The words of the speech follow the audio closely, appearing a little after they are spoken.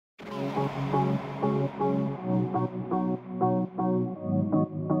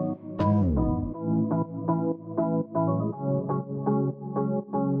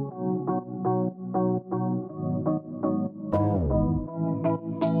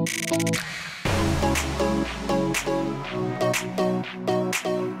Good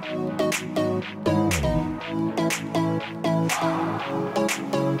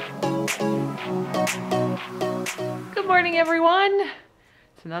morning, everyone.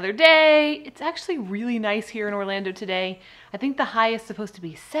 It's another day. It's actually really nice here in Orlando today. I think the high is supposed to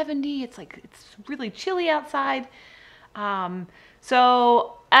be 70. It's really chilly outside.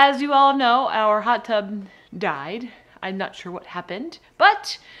 So as you all know, our hot tub died. I'm not sure what happened,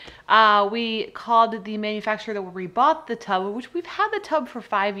 but we called the manufacturer that we bought the tub, which we've had the tub for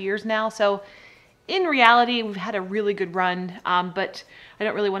 5 years now. So in reality, we've had a really good run, but I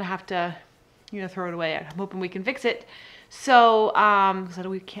don't really want to have to, throw it away. I'm hoping we can fix it. So, because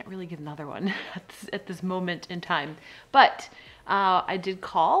we can't really get another one at this moment in time. But I did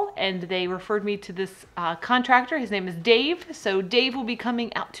call, and they referred me to this contractor. His name is Dave. So Dave will be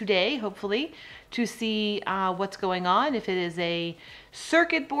coming out today, hopefully, to see what's going on. If it is a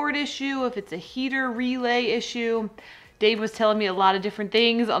circuit board issue, if it's a heater relay issue. Dave was telling me a lot of different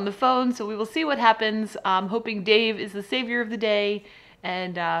things on the phone, so we will see what happens. I'm hoping Dave is the savior of the day,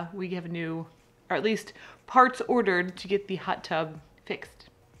 and we have a new, or at least parts ordered to get the hot tub fixed.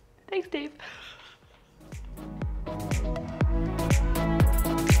 Thanks, Dave.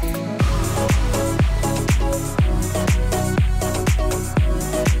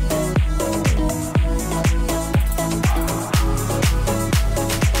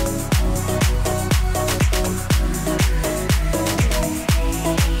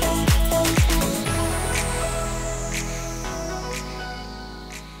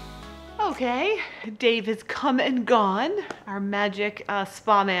 Okay, Dave has come and gone, our magic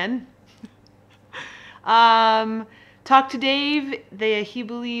spa man. Talked to Dave. He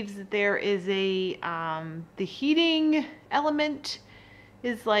believes that there is the heating element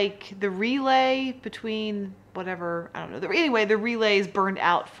is like the relay between whatever, I don't know. Anyway, the relay is burned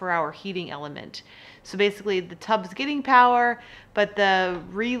out for our heating element. So basically the tub's getting power, but the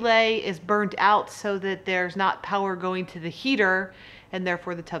relay is burnt out so that there's not power going to the heater, and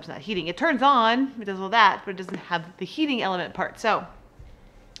therefore the tub's not heating. It turns on, it does all that, but it doesn't have the heating element part. So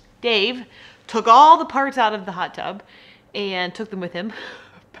Dave took all the parts out of the hot tub and took them with him,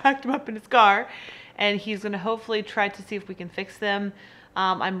 packed them up in his car, and he's gonna hopefully try to see if we can fix them.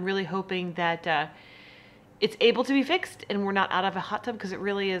 I'm really hoping that it's able to be fixed and we're not out of a hot tub, because it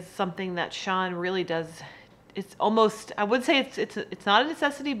really is something that Sean really does. It's almost, I would say it's not a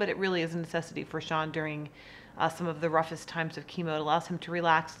necessity, but it really is a necessity for Sean during some of the roughest times of chemo. It allows him to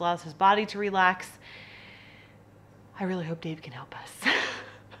relax, allows his body to relax. I really hope Dave can help us.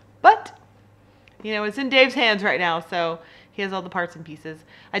 But, it's in Dave's hands right now, so he has all the parts and pieces.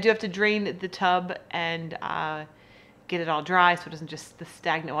 I do have to drain the tub and get it all dry so it doesn't just the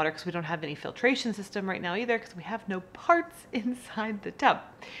stagnant water, because we don't have any filtration system right now either, because we have no parts inside the tub.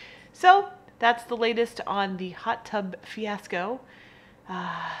 So that's the latest on the hot tub fiasco.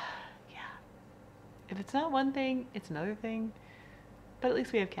 If it's not one thing, it's another thing. But at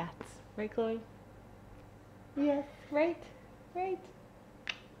least we have cats. Right, Chloe? Yes, right? Right?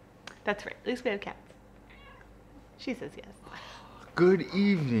 That's right. At least we have cats. She says yes. Good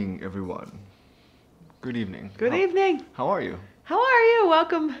evening, everyone. Good evening. Good evening. How are you? How are you?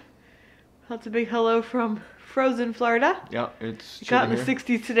 Welcome. That's a big hello from frozen Florida. Yeah, it's got in the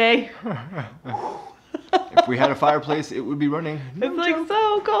 60s today. If we had a fireplace, it would be running. It's like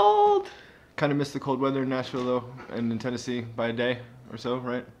so cold. Kind of missed the cold weather in Nashville, though, and in Tennessee by a day or so,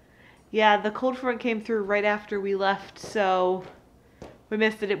 right? Yeah, the cold front came through right after we left, so we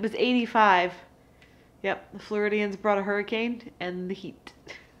missed it. It was 85. Yep, the Floridians brought a hurricane and the heat.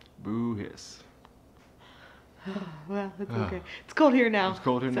 Boo hiss. Well, it's okay. It's cold here now. It's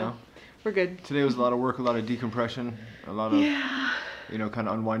cold here now. We're good. Today was a lot of work, a lot of decompression, a lot of, kind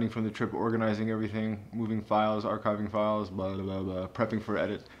of unwinding from the trip, organizing everything, moving files, archiving files, blah, blah, blah, blah, prepping for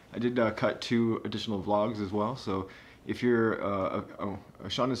edit. I did cut 2 additional vlogs as well, so if you're a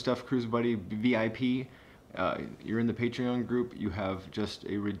Sean and Stef Cruise Buddy VIP, you're in the Patreon group, you have just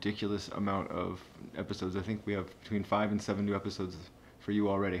a ridiculous amount of episodes. I think we have between 5 and 7 new episodes for you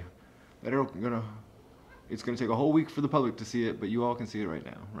already. It's gonna take a whole week for the public to see it, but you all can see it right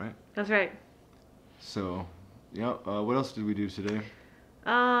now, right? That's right. So, yeah, what else did we do today?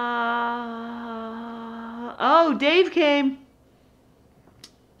 Oh, Dave came.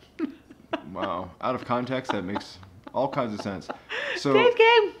 Wow, out of context, that makes all kinds of sense. So Dave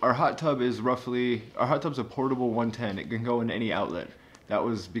came. Our hot tub's a portable 110. It can go in any outlet. That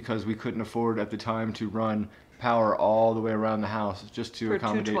was because we couldn't afford at the time to run power all the way around the house just to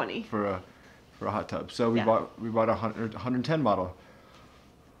accommodate for a hot tub. So we bought a 110 model.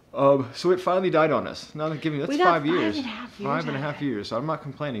 So it finally died on us. Now giving that's We got 5 years. 5.5 years. 5.5 years. So I'm not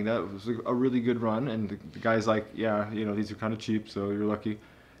complaining. That was a really good run. And the guy's like, yeah, you know, these are kind of cheap, so you're lucky.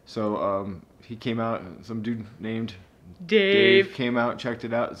 So he came out. Some dude named Dave came out, checked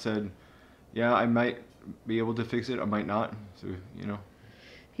it out, and said, yeah, I might be able to fix it. I might not. So you know.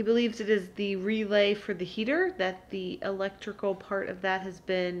 He believes it is the relay for the heater, that the electrical part of that has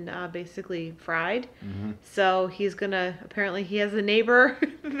been basically fried. Mm-hmm. So he's gonna, apparently he has a neighbor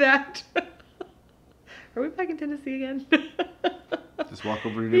that, are we back in Tennessee again? Just walk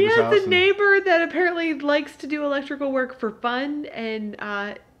over to your He neighbor's house. has a neighbor that apparently likes to do electrical work for fun and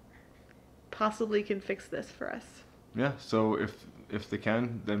possibly can fix this for us. Yeah, so if they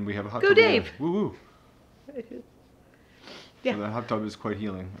can, then we have a hot Go tub. Dave! Woo woo! Yeah. So the hot tub is quite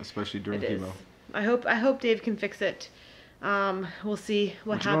healing, especially during It chemo. is. I hope Dave can fix it. We'll see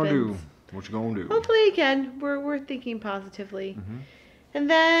what happens. You gonna do? What you gonna do? Hopefully he can. We're thinking positively. Mm-hmm. And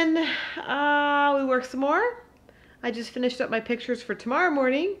then we work some more. I just finished up my pictures for tomorrow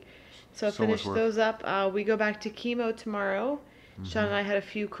morning. So I finished those up. We go back to chemo tomorrow. Mm-hmm. Sean and I had a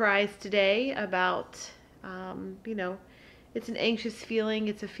few cries today about, you know, it's an anxious feeling.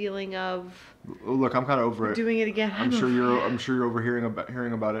 It's a feeling of. Look, I'm kind of over it. Doing it again. I'm sure you're over hearing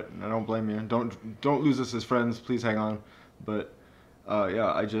about it, and I don't blame you. Don't lose us as friends. Please hang on. But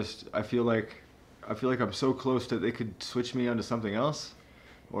yeah, I feel like I'm so close that they could switch me onto something else,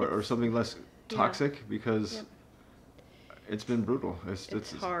 or something less toxic, because it's been brutal.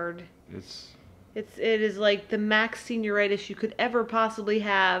 It's hard. It is like the max senioritis you could ever possibly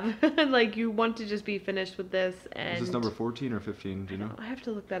have. Like you want to just be finished with this. And is this number 14 or 15? Do you know? I have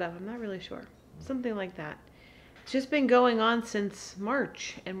to look that up. I'm not really sure. Something like that. It's just been going on since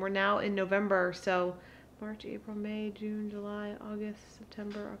March, and we're now in November. So March, April, May, June, July, August,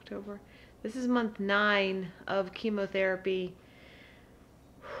 September, October. This is month 9 of chemotherapy.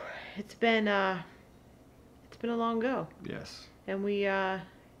 It's been a long go. Yes. And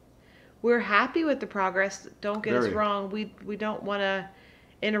we're happy with the progress. Don't get us wrong. We don't want to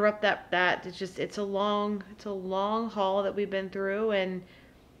interrupt that. It's a long haul that we've been through, and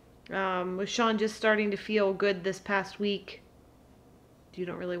with Sean just starting to feel good this past week, you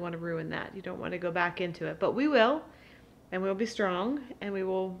don't really want to ruin that. You don't want to go back into it, but we will, and we'll be strong, and we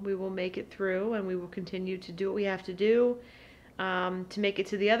will make it through, and we will continue to do what we have to do to make it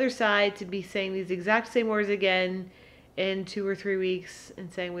to the other side, to be saying these exact same words again in 2 or 3 weeks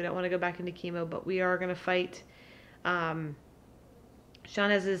and saying we don't want to go back into chemo, but we are going to fight. Sean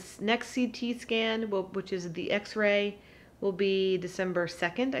has his next CT scan, which is the X-ray, will be December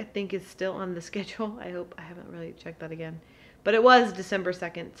 2nd. I think it's still on the schedule. I hope. I haven't really checked that again. But it was December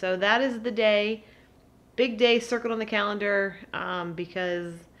 2nd. So that is the day, big day circled on the calendar,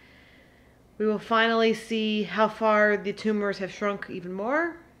 because we will finally see how far the tumors have shrunk even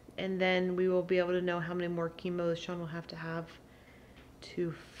more. And then we will be able to know how many more chemos Sean will have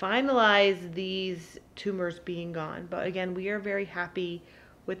to finalize these tumors being gone. But again, we are very happy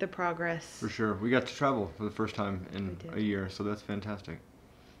with the progress. For sure. We got to travel for the first time in a year, so that's fantastic.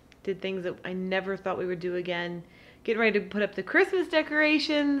 Did things that I never thought we would do again. Getting ready to put up the Christmas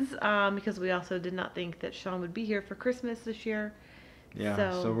decorations, because we also did not think that Sean would be here for Christmas this year. Yeah,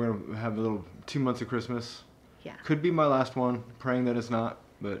 so we're going to have a little 2 months of Christmas. Yeah. Could be my last one, praying that it's not,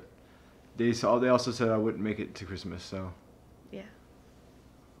 but they also said I wouldn't make it to Christmas, so. Yeah.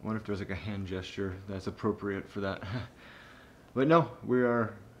 I wonder if there's like a hand gesture that's appropriate for that. But no,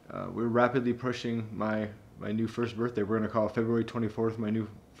 we're rapidly pushing my new first birthday. We're going to call February 24th my new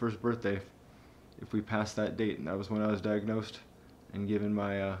first birthday if we pass that date. And that was when I was diagnosed and given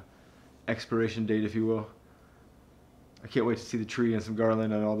my expiration date, if you will. I can't wait to see the tree and some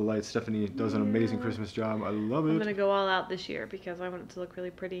garland and all the lights. Stephanie does an amazing Christmas job. I love it. I'm going to go all out this year because I want it to look really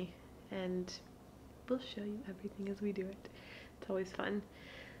pretty. And we'll show you everything as we do it. It's always fun.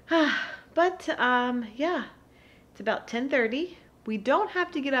 But, yeah. It's about 10:30. We don't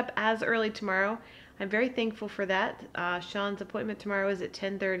have to get up as early tomorrow. I'm very thankful for that. Sean's appointment tomorrow is at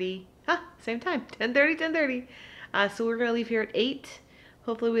 10:30. Same time. 10:30. So we're going to leave here at 8.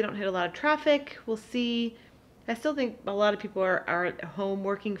 Hopefully we don't hit a lot of traffic. We'll see. I still think a lot of people are at home,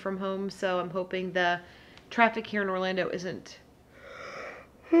 working from home, so I'm hoping the traffic here in Orlando isn't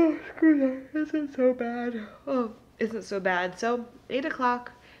so bad. Isn't so bad. So 8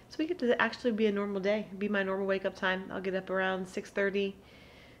 o'clock. So we get to actually be a normal day. Be my normal wake up time. I'll get up around 6:30,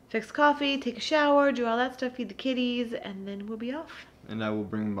 fix coffee, take a shower, do all that stuff, feed the kitties, and then we'll be off. And I will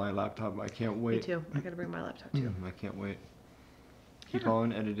bring my laptop. I can't wait. Me too. I gotta bring my laptop too. I can't wait. Keep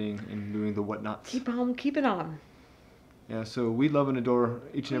on editing and doing the whatnots. Keep it on. Yeah, so we love and adore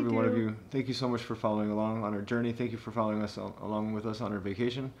each and We every one of do. you. Thank you so much for following along on our journey. Thank you for following us along with us on our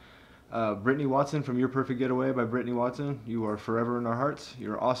vacation. Brittany Watson from Your Perfect Getaway by Brittany Watson. You are forever in our hearts.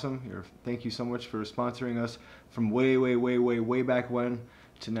 You're awesome. Thank you so much for sponsoring us from way back when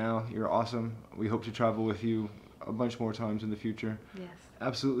to now. You're awesome. We hope to travel with you a bunch more times in the future. Yes.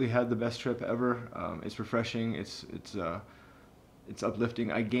 Absolutely had the best trip ever. It's refreshing. It's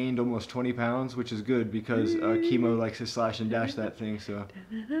uplifting. I gained almost 20 pounds, which is good because chemo likes to slash and dash that thing. So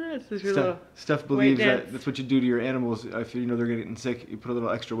Steph believes that's what you do to your animals. If you know they're getting sick, you put a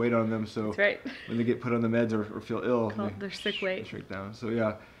little extra weight on them. So That's right. when they get put on the meds or feel ill, They're sick weight. Shrink down. So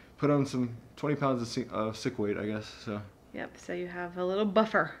yeah, put on some 20 pounds of sick weight, I guess. So. Yep. So you have a little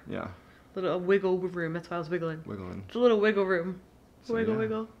buffer. Yeah. A little wiggle room. That's why I was wiggling. Wiggling. It's a little wiggle room. So, wiggle, yeah.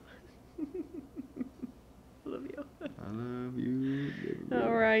 wiggle. Love you. I love you.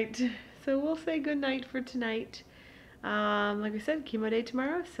 All right. So we'll say good night for tonight. Like we said, chemo day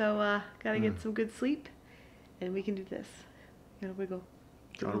tomorrow. So gotta get some good sleep, and we can do this. Gotta wiggle.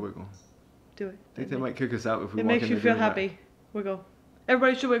 Gotta wiggle. Do it. I think they might kick us out if we It walk makes in you there feel doing that. happy. Wiggle.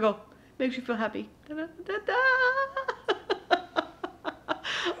 Everybody should wiggle. Makes you feel happy. Da-da-da-da.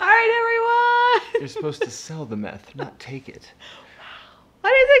 All right, everyone. You're supposed to sell the meth, not take it. I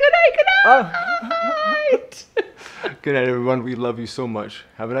didn't say good night. Good night. Good night, everyone. We love you so much.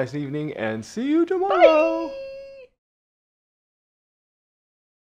 Have a nice evening and see you tomorrow. Bye.